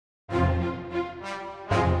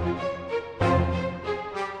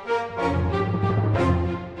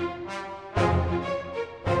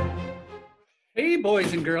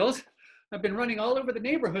boys and girls. I've been running all over the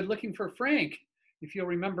neighborhood looking for Frank. If you'll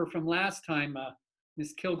remember from last time,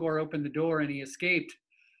 Miss Kilgore opened the door and he escaped.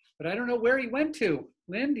 But I don't know where he went to.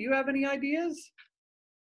 Lynn, do you have any ideas?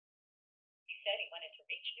 He said he wanted to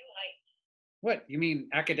reach new heights. What, you mean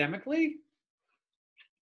academically?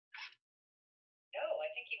 No, I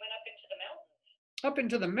think he went up into the mountains. Up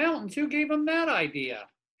into the mountains? Who gave him that idea?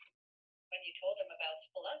 When you told him about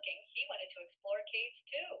spelunking, he wanted to explore caves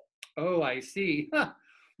too. Oh, I see. Huh.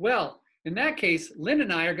 Well, in that case, Lynn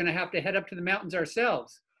and I are going to have to head up to the mountains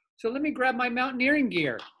ourselves. So let me grab my mountaineering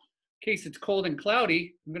gear. In case it's cold and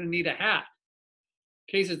cloudy, I'm going to need a hat.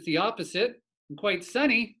 In case it's the opposite and quite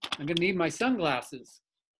sunny, I'm going to need my sunglasses.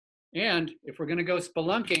 And if we're going to go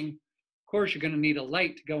spelunking, of course, you're going to need a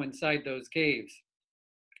light to go inside those caves.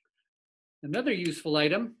 Another useful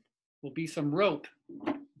item will be some rope.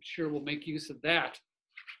 I'm sure we'll make use of that.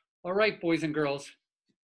 All right, boys and girls.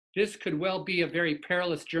 This could well be a very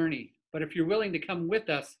perilous journey, but if you're willing to come with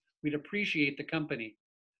us, we'd appreciate the company.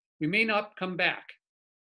 We may not come back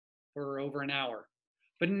for over an hour,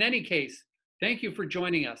 but in any case, thank you for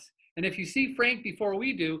joining us. And if you see Frank before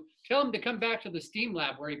we do, tell him to come back to the STEAM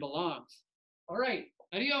lab where he belongs. All right,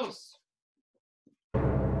 adios.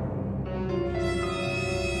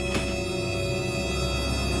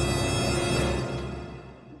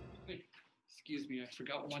 Excuse me, I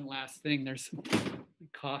forgot one last thing. There's some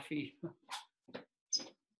coffee. Of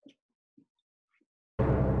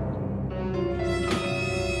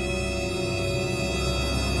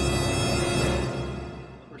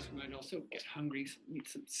course, we might also get hungry, so we need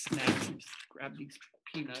some snacks and just grab these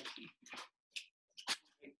peanuts.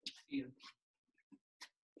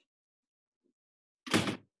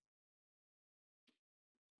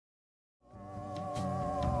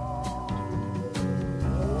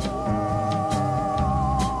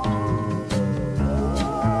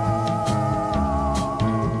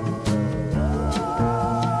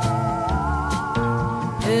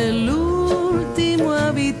 El último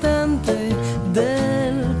habitante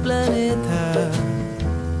del planeta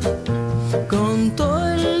contó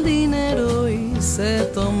el dinero y se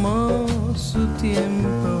tomó su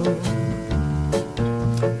tiempo.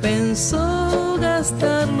 Pensó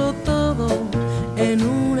gastarlo todo en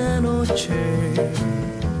una noche.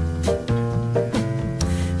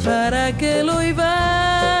 ¿Para qué lo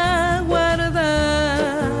iba a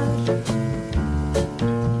guardar?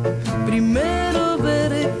 Primero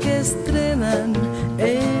ver que estrenan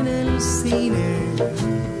en el cine,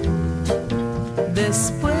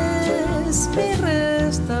 después mi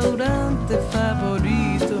restaurante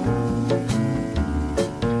favorito.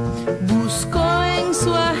 Buscó en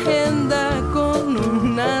su agenda con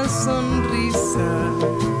una sonrisa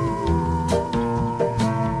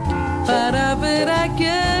para ver a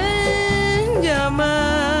quién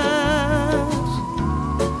llamar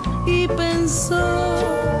y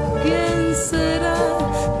pensó: ¿quién será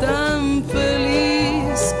tan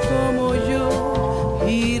feliz como yo?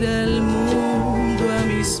 Gira el mundo a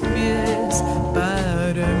mis pies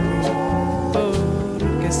para mí,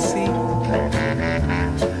 porque sí.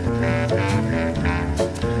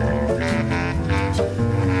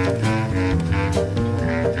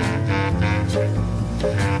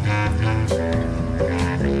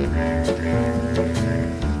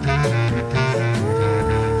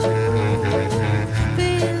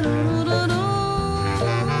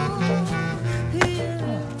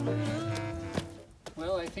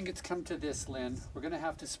 Well, I think it's come to this, Lynn. We're going to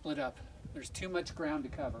have to split up. There's too much ground to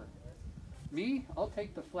cover. Me, I'll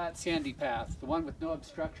take the flat sandy path, the one with no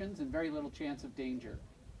obstructions and very little chance of danger.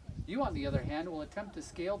 You, on the other hand, will attempt to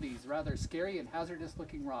scale these rather scary and hazardous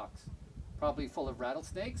looking rocks, probably full of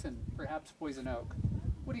rattlesnakes and perhaps poison oak.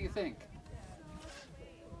 What do you think?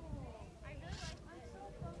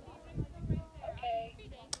 Okay.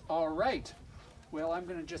 All right. Well, I'm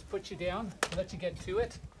going to just put you down, let you get to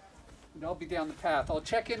it, and I'll be down the path. I'll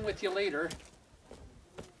check in with you later.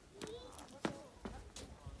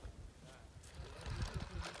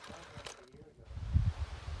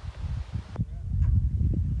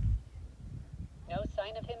 No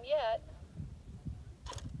sign of him yet.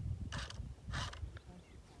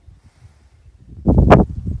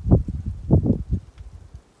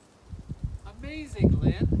 Amazing,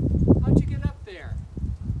 Lynn. How'd you get up there?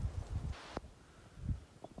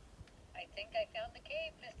 I think I found the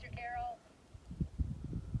cave, Mr. Carroll.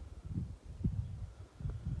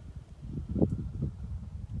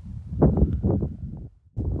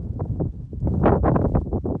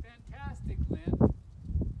 Fantastic, Lynn.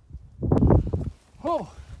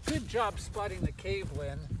 Oh, good job spotting the cave,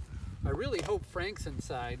 Lynn. I really hope Frank's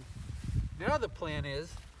inside. Now the plan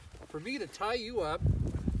is for me to tie you up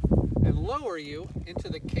and lower you into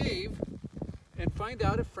the cave and find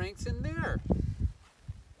out if Frank's in there.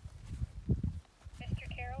 Mr.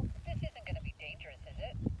 Carroll, this isn't going to be dangerous, is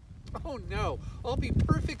it? Oh no, I'll be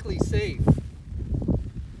perfectly safe.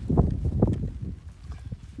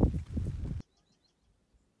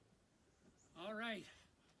 All right,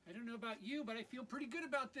 I don't know about you, but I feel pretty good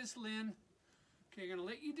about this, Lynn. Okay, I'm gonna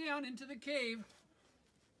let you down into the cave.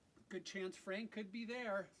 Good chance Frank could be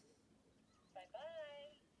there.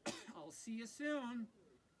 Bye-bye. I'll see you soon.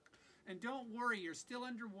 And don't worry, you're still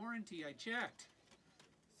under warranty. I checked.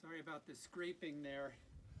 Sorry about the scraping there.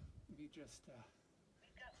 Maybe just...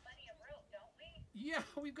 We've got plenty of rope, don't we? Yeah,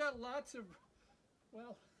 we've got lots of...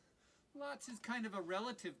 Well, lots is kind of a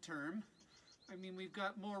relative term. I mean, we've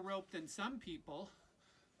got more rope than some people.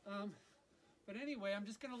 But anyway, I'm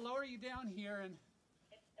just going to lower you down here and...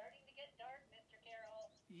 It's starting to get dark, Mr. Carroll.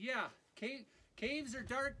 Yeah, caves are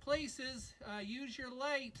dark places. Use your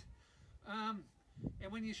light. And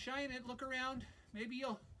when you shine it, look around. Maybe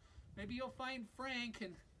you'll find Frank.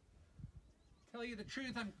 And tell you the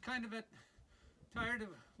truth, I'm kind of tired of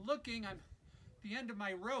looking. I'm at the end of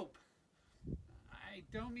my rope. I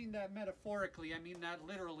don't mean that metaphorically. I mean that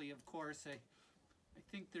literally, of course. I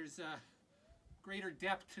think there's a greater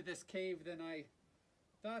depth to this cave than I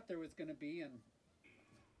thought there was going to be. And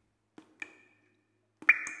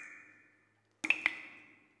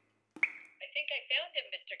I think I found him,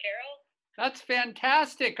 Mr. Carroll. that's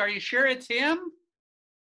fantastic. Are you sure it's him?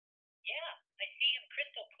 Yeah, I see him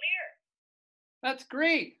crystal clear. That's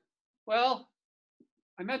great. Well,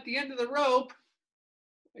 I'm at the end of the rope.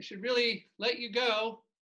 I should really let you go.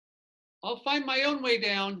 I'll find my own way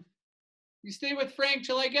down. You stay with Frank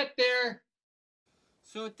till I get there.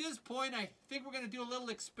 So at this point, I think we're going to do a little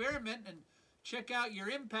experiment and check out your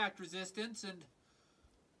impact resistance. And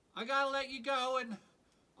I got to let you go, and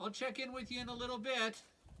I'll check in with you in a little bit.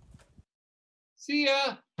 See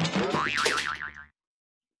ya.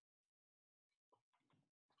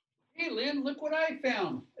 Hey, Lynn, look what I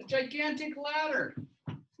found. A gigantic ladder.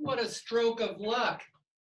 What a stroke of luck.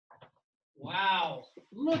 Wow,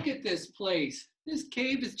 look at this place. This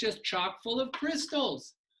cave is just chock full of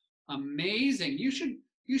crystals. Amazing. You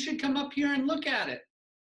should come up here and look at it.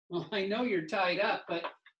 Well, I know you're tied up, but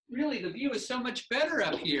really the view is so much better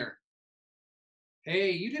up here.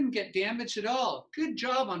 Hey, you didn't get damaged at all. Good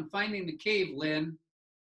job on finding the cave, Lynn.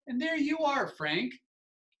 And there you are, Frank.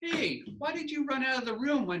 Hey, why did you run out of the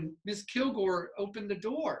room when Miss Kilgore opened the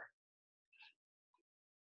door?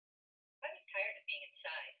 I was tired of being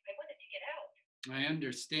inside. I wanted to get out. I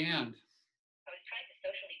understand. I was trying to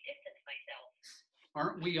socially distance myself.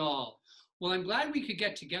 Aren't we all? Well, I'm glad we could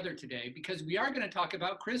get together today because we are going to talk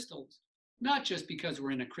about crystals. Not just because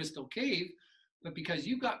we're in a crystal cave, but because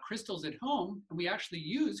you've got crystals at home and we actually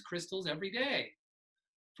use crystals every day.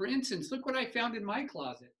 For instance, look what I found in my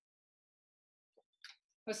closet.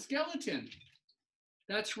 A skeleton.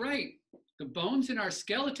 That's right. The bones in our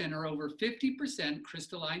skeleton are over 50%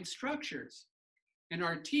 crystalline structures. And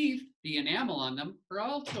our teeth, the enamel on them, are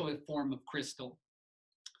also a form of crystal.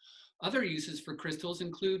 Other uses for crystals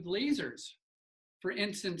include lasers. For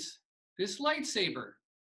instance, this lightsaber.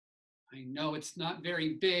 I know it's not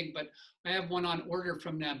very big, but I have one on order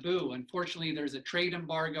from Naboo. Unfortunately, there's a trade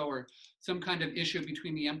embargo or some kind of issue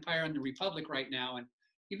between the Empire and the Republic right now, and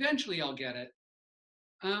eventually I'll get it.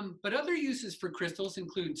 But other uses for crystals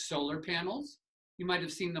include solar panels. You might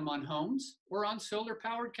have seen them on homes or on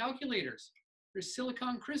solar-powered calculators. There's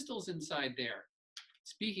silicon crystals inside there.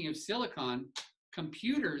 Speaking of silicon,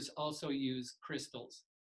 computers also use crystals.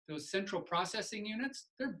 Those central processing units,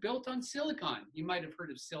 they're built on silicon. You might have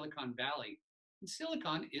heard of Silicon Valley. And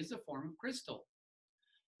silicon is a form of crystal.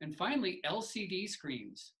 And finally, LCD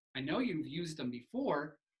screens. I know you've used them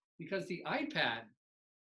before because the iPad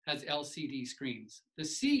has LCD screens. The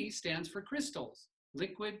C stands for crystals,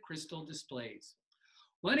 liquid crystal displays.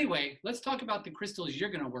 Well, anyway, let's talk about the crystals you're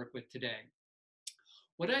going to work with today.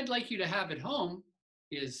 What I'd like you to have at home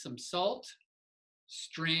is some salt,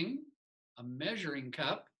 string, a measuring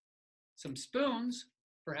cup, some spoons,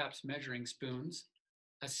 perhaps measuring spoons,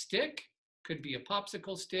 a stick, could be a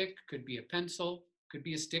popsicle stick, could be a pencil, could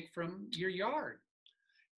be a stick from your yard,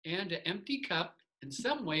 and an empty cup and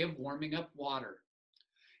some way of warming up water.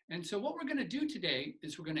 And so what we're going to do today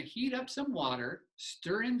is we're going to heat up some water,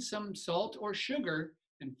 stir in some salt or sugar,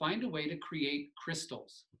 and find a way to create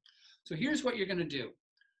crystals. So here's what you're going to do.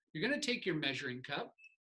 You're going to take your measuring cup,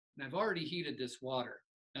 and I've already heated this water.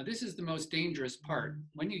 Now this is the most dangerous part.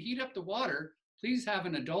 When you heat up the water, please have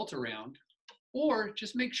an adult around, or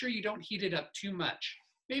just make sure you don't heat it up too much,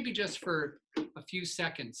 maybe just for a few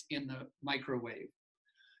seconds in the microwave.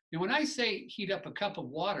 Now, when I say heat up a cup of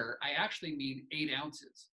water, I actually mean 8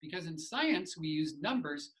 ounces, because in science, we use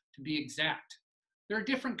numbers to be exact. There are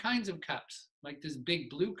different kinds of cups, like this big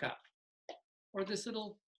blue cup, or this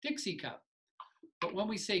little Dixie cup. But when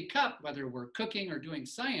we say cup, whether we're cooking or doing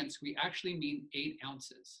science, we actually mean 8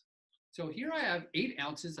 ounces. So here I have 8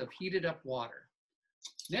 ounces of heated up water.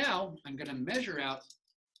 Now I'm going to measure out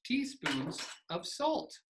teaspoons of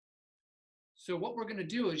salt. So what we're going to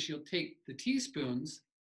do is you'll take the teaspoons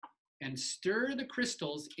and stir the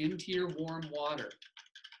crystals into your warm water.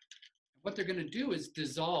 What they're going to do is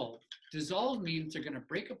dissolve. Dissolve means they're going to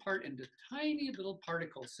break apart into tiny little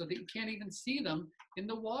particles so that you can't even see them in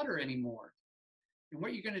the water anymore. And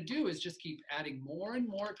what you're going to do is just keep adding more and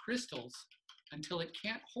more crystals until it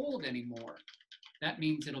can't hold anymore. That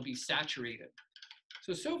means it'll be saturated.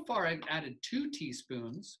 So far I've added 2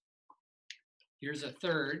 teaspoons. Here's a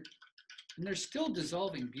third, and they're still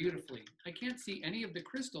dissolving beautifully. I can't see any of the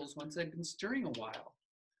crystals once I've been stirring a while.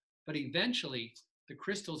 But eventually, the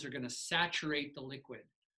crystals are going to saturate the liquid.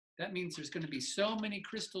 That means there's going to be so many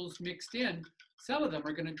crystals mixed in, some of them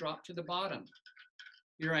are going to drop to the bottom.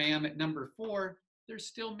 Here I am at number 4. They're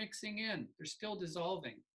still mixing in. They're still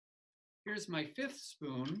dissolving. Here's my 5th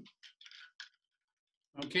spoon.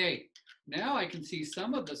 Okay, now I can see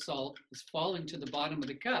some of the salt is falling to the bottom of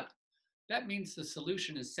the cup. That means the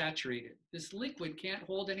solution is saturated. This liquid can't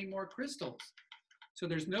hold any more crystals. So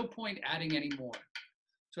there's no point adding any more.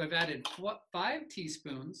 So I've added 5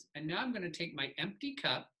 teaspoons, and now I'm going to take my empty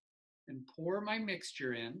cup and pour my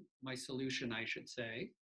mixture in, my solution, I should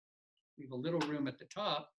say. Leave a little room at the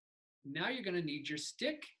top. Now you're going to need your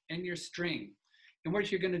stick and your string. And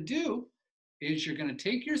what you're going to do is you're going to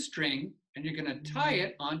take your string and you're going to tie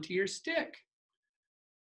it onto your stick.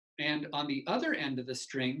 And on the other end of the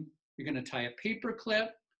string, you're going to tie a paper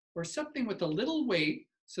clip or something with a little weight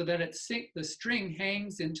so that the string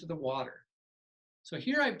hangs into the water. So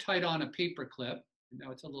here I've tied on a paper clip.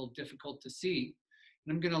 Now it's a little difficult to see.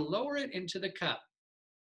 And I'm going to lower it into the cup.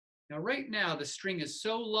 Now right now the string is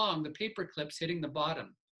so long, the paper clip's hitting the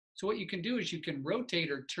bottom. So what you can do is you can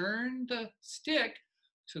rotate or turn the stick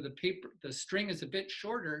so the string is a bit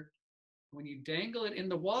shorter. When you dangle it in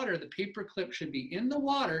the water, the paper clip should be in the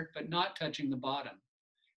water but not touching the bottom.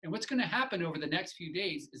 And what's going to happen over the next few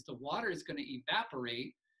days is the water is going to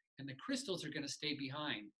evaporate and the crystals are going to stay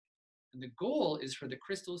behind. And the goal is for the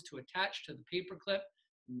crystals to attach to the paper clip,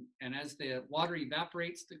 and as the water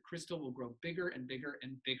evaporates, the crystal will grow bigger and bigger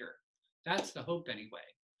and bigger. That's the hope anyway.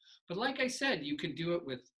 But like I said, you could do it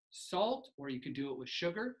with salt, or you could do it with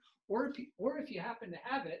sugar, or if you happen to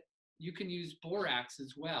have it, you can use borax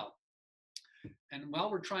as well. And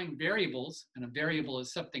while we're trying variables, and a variable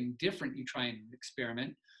is something different you try and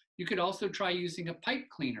experiment, you could also try using a pipe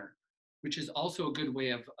cleaner, which is also a good way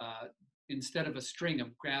of, instead of a string, of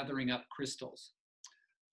gathering up crystals.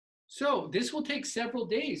 So this will take several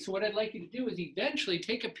days. So what I'd like you to do is eventually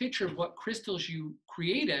take a picture of what crystals you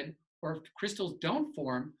created, or if crystals don't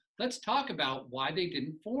form, let's talk about why they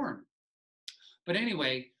didn't form. But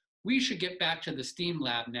anyway, we should get back to the STEAM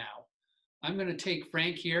lab now. I'm going to take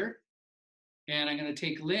Frank here, and I'm going to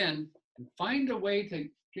take Lynn and find a way to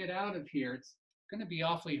get out of here. It's going to be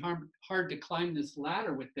awfully hard to climb this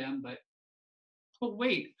ladder with them, but oh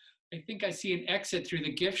wait, I think I see an exit through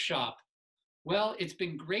the gift shop. Well, it's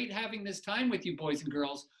been great having this time with you boys and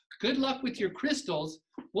girls. Good luck with your crystals.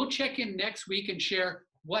 We'll check in next week and share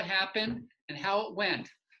what happened and how it went.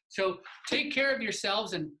 So take care of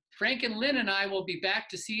yourselves, and Frank and Lynn and I will be back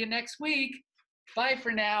to see you next week. Bye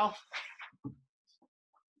for now.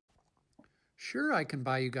 Sure, I can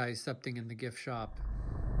buy you guys something in the gift shop.